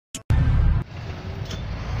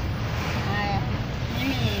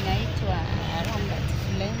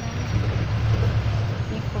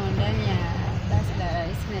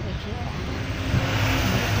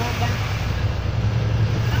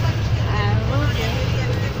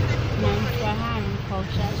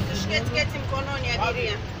mkononi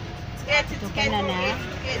Abiria. Kutokana na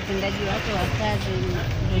utendaji wake wa kazi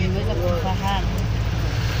ndio nimeweza kufahamu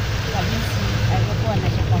kabisa alikuwa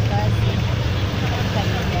anachapa kazi katika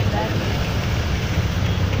njia zake.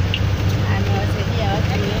 Anawasaidia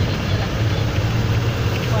watu wengi.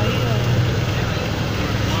 Kwa hiyo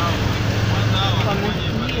kwa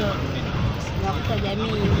matukio nakuta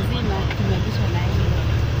jamii nzima tumeguswa na hiyo.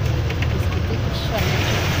 Tusikitishwa na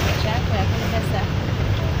kifo chake, lakini sasa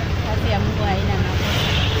kazi ya Mungu haina makosa.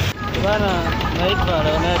 Bwana, naitwa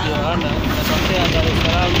Yohana, natokea Dar es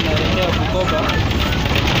Salaam naelekea Bukoba.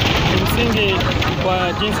 Kimsingi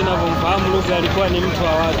kwa jinsi ninavyomfahamu Ruge alikuwa ni mtu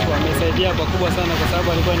wa watu, amesaidia kwa kubwa sana kwa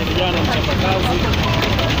sababu alikuwa ni kijana mchapakazi.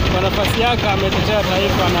 Kwa nafasi yake ametetea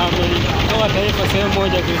taifa na ametoa taifa sehemu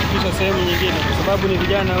moja kulifikisha sehemu nyingine, kwa sababu ni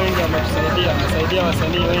vijana wengi ametusaidia, amesaidia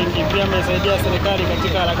wasanii wengi, pia amesaidia serikali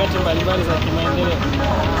katika harakati mbalimbali za kimaendeleo.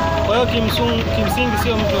 Kwa hiyo kimsingi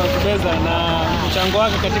sio mtu wa kubeza na mchango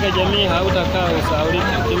wake katika jamii hautakaa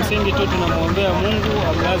usahaulika. Kimsingi tu tunamuombea Mungu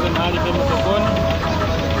amlaze mahali pema peponi,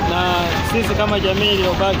 na sisi kama jamii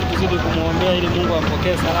iliyobaki tuzidi kumuombea ili Mungu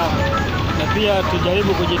ampokee salama, na pia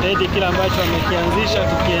tujaribu kujitahidi kila ambacho amekianzisha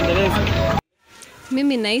tukiendeleze.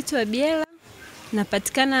 Mimi naitwa Abiria,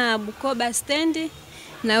 napatikana Bukoba stendi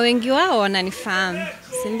na wengi wao wananifahamu,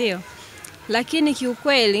 si ndio? Lakini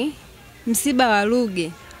kiukweli msiba wa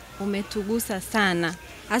Ruge umetugusa sana,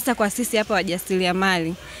 hasa kwa sisi hapa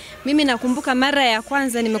wajasiriamali. Mimi nakumbuka mara ya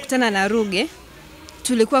kwanza nimekutana na Ruge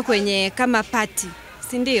tulikuwa kwenye kama party,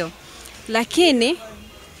 si ndio? Lakini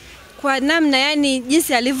kwa namna yani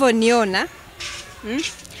jinsi alivyoniona,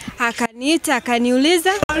 akaniita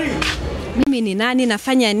akaniuliza mimi ni nani,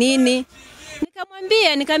 nafanya nini.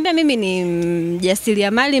 Nikamwambia mimi ni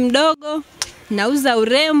mjasiriamali mdogo, nauza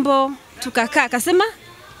urembo. Tukakaa, akasema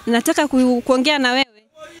nataka kuongea na wewe.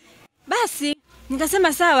 Basi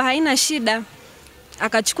nikasema sawa, haina shida.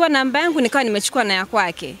 Akachukua namba yangu, nikawa nimechukua na ya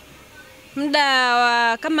kwake. Muda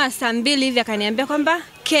wa kama saa 2 hivi akaniambia kwamba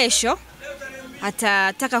kesho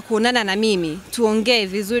atataka kuonana na mimi tuongee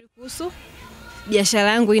vizuri kuhusu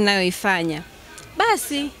biashara yangu inayoifanya.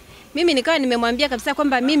 Basi mimi nikawa nimemwambia kabisa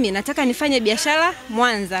kwamba mimi nataka nifanye biashara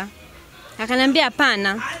Mwanza. Akaniambia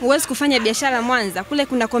hapana, huwezi kufanya biashara Mwanza, kule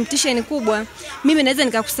kuna competition kubwa. Mimi naweza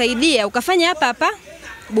nikakusaidia ukafanya hapa hapa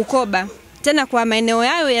Bukoba. Tena kwa maeneo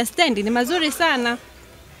yao ya stendi ni mazuri sana.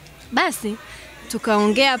 Basi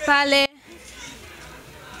tukaongea pale,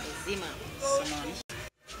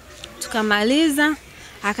 tukamaliza.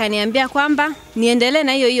 Akaniambia kwamba niendelee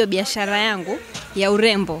na hiyo biashara yangu ya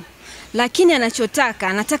urembo, lakini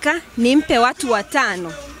anataka nimpe watu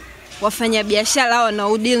 5 wafanya biashara hao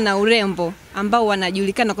wanaodeal na urembo ambao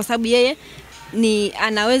wanajulikana, kwa sababu yeye ni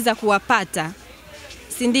anaweza kuwapata,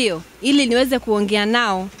 si ndio? Ili niweze kuongea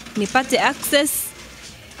nao, nipate access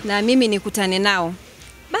na mimi nikutane nao.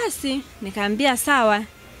 Basi nikaambia sawa.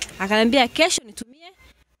 Akaniambia kesho nitumie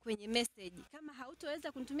kwenye message. Kama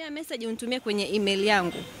hautoweza kunitumia message unitumie kwenye email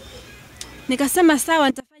yangu. Nikasema sawa,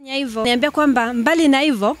 nitafanya hivyo. Niambia kwamba mbali na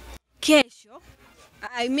hivyo, kesho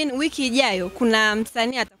wiki ijayo kuna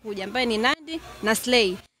msanii atakuja ambaye ni Nandi na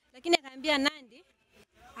Slay. Lakini akaniambia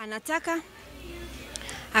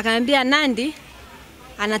Nandi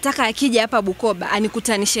anataka akija hapa Bukoba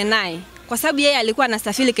anikutanishe naye, kwa sababu yeye alikuwa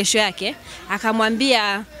anasafiri kesho yake.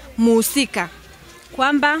 Akamwambia muhusika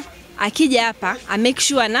kwamba akija hapa make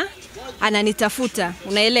sure ananitafuta,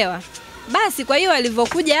 unaelewa? Basi kwa hiyo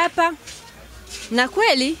alivyokuja hapa na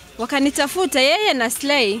kweli wakanitafuta yeye na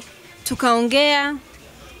Slay, tukaongea,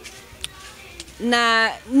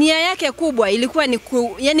 na nia yake kubwa ilikuwa ni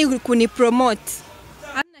kunipromote,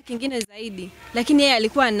 hamna kingine zaidi. Lakini yeye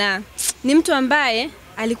alikuwa ni mtu ambaye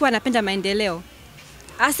alikuwa anapenda maendeleo,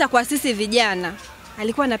 hasa kwa sisi vijana.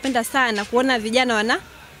 Alikuwa anapenda sana kuona vijana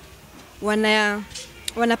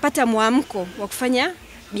wanapata mwamko wa kufanya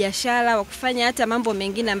biashara, wa kufanya hata mambo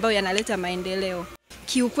mengine ambayo yanaleta maendeleo.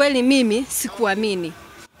 Kiukweli mimi sikuamini.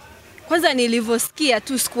 Kwanza nilivyosikia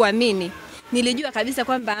tu sikuamini. Nilijua kabisa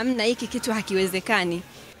kwamba hamna, hiki kitu hakiwezekani.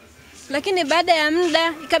 Lakini baada ya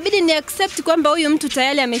muda ikabidi ni accept kwamba huyu mtu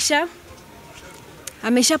tayari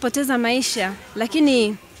ameshapoteza maisha,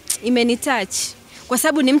 lakini imenitouch kwa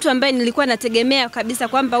sababu ni mtu ambaye nilikuwa nategemea kabisa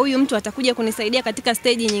kwamba huyu mtu atakuja kunisaidia katika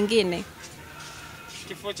stage nyingine.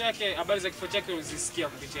 Kifo chake, habari za kifo chake ulizisikia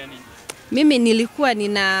kupitia nini? Mimi nilikuwa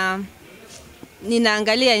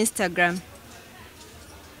ninaangalia Instagram.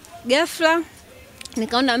 Ghafla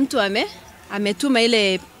nikaona mtu ametuma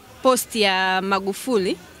ile post ya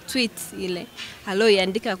Magufuli, tweet ile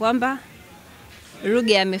aliyoandika kwamba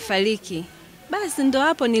Ruge amefariki. Basi ndo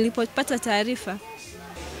hapo nilipopata taarifa.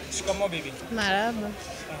 Shikamoo bibi. Marhaba.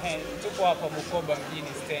 Tuko hapa Bukoba mjini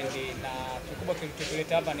stendi na kikubwa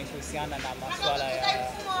kilichotuleta hapa ni kuhusiana na masuala ya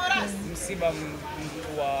msiba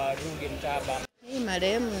wa Ruge Mtaba. Hii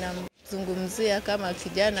marehemu namzungumzia kama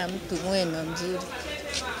kijana mtu mwema mzuri.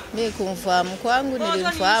 Mimi kumfahamu kwangu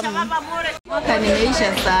nilimfahamu mwaka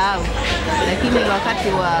nimeisha sahau, lakini wakati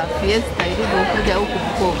wa fiesta ilipokuja huku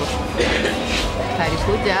Bukoba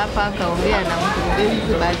alikuja hapa akaongea na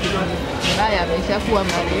mkurugenzi, basi mbaya ameshakuwa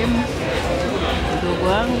marehemu ndugu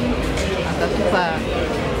wangu, akatupa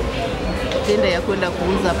tenda ya kwenda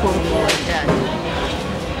kuuza pombe uwanjani.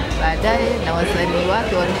 Baadaye na wasanii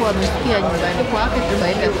wake walikuwa wamesikia nyumbani kwake,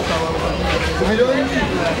 tukaenda tukawahudumia.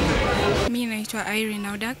 Mimi naitwa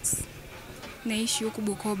Irene, naishi huku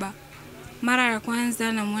Bukoba. Mara ya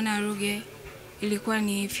kwanza namuona Ruge ilikuwa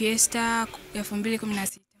ni fiesta ya 2016.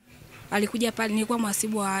 Alikuja pale, nilikuwa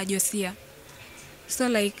mhasibu wa Josia. So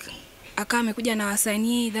like akawa amekuja na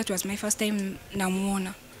wasanii, that was my first time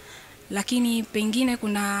namuona. Lakini pengine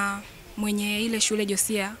kuna mwenye ile shule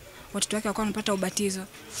Josia, watoto wake walikuwa wanapata ubatizo.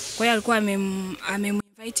 Kwa hiyo alikuwa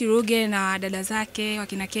amemwinvite Ruge na dada zake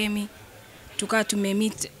wakina Kemi. Tukawa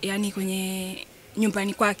tumemeet yani kwenye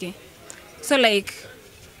nyumbani kwake. So like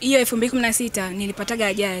hiyo 2016 nilipataga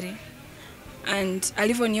ajali. And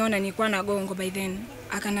alivyoniona nilikuwa na gongo by then.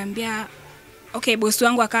 Akanambia okay, boss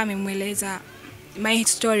wangu akawa amemweleza my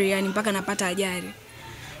story yani mpaka napata ajali.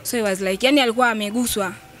 So it was like yani alikuwa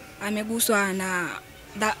ameguswa na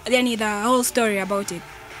the whole story about it.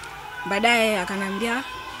 Baadaye akanambia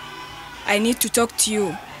I need to talk to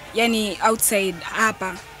you yani outside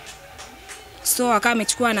hapa. So akawa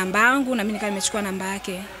amechukua namba yangu na mimi nikawa nimechukua namba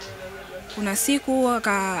yake. Kuna siku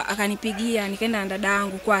akanipigia, nikaenda na dada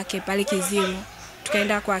yangu kwake pale Kiziru.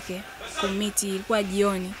 Tukaenda kwake kumiti, ilikuwa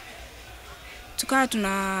jioni. Tukawa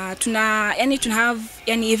tuna have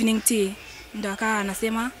yani evening tea. Ndio akawa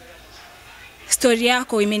anasema story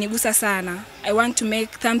yako imenigusa sana. I want to make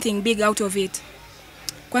something big out of it.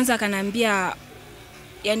 Kwanza akanambia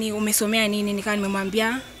yani umesomea nini? Nikawa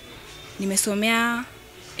nimemwambia nimesomea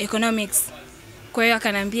economics. Kwa hiyo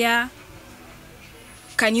akanambia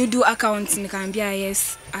can you do accounts? Nikamwambia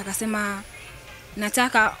yes. Akasema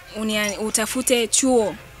nataka utafute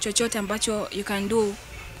chuo chochote ambacho you can do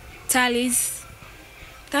tallies,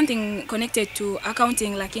 something connected to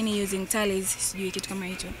accounting lakini using tallies, sijui kitu kama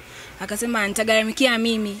hicho. Akasema nitagharamikia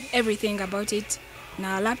mimi everything about it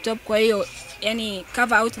na laptop, kwa hiyo yani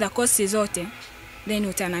cover out the costs zote then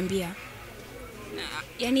utanambia.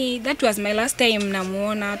 Yani that was my last time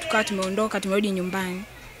namuona. Tukawa tumeondoka, tumerudi nyumbani.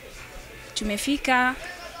 Tumefika,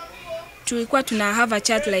 tulikuwa tuna have a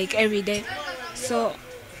chat like every day. So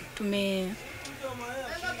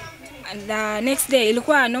and the next day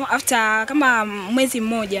ilikuwa after kama mwezi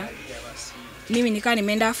mmoja mimi nikawa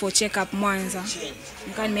nimeenda for check up Mwanza.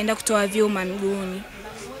 Nikawa nimeenda kutoa vyuma miguuni.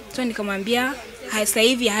 So nikamwambia sasa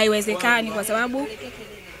hivi haiwezekani kwa sababu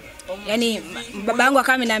yani babangu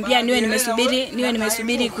akawa ameniambia niwe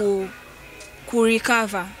nimesubiri ku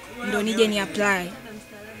recover ndio nije ni apply.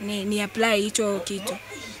 Ni apply hicho kitu.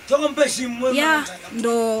 Yeah,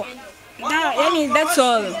 ndo yani that's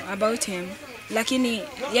all about him. Lakini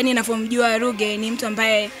yani ninapomjua Ruge ni mtu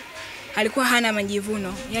ambaye alikuwa hana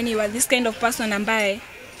majivuno. Yani was this kind of person ambaye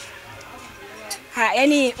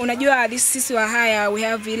yani unajua sisi wa haya we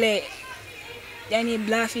have ile yani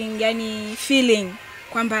bluffing, yani feeling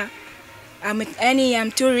kwamba yani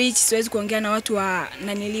I'm too rich, siwezi kuongea na watu wa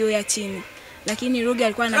nanilio ya chini. Lakini Ruge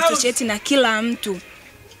alikuwa anachocheti na kila mtu.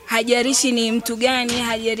 Hajarishi ni mtu gani,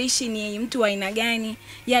 hajarishi ni mtu wa aina gani.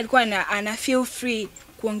 Yeye alikuwa ana feel free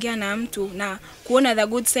kuongea na mtu na kuona the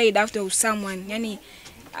good side after someone. Yani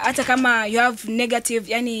hata kama you have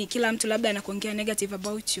negative, yani kila mtu labda anakuongea negative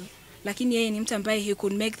about you, lakini yeye ni mtu ambaye he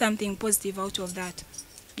could make something positive out of that.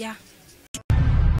 Yeah.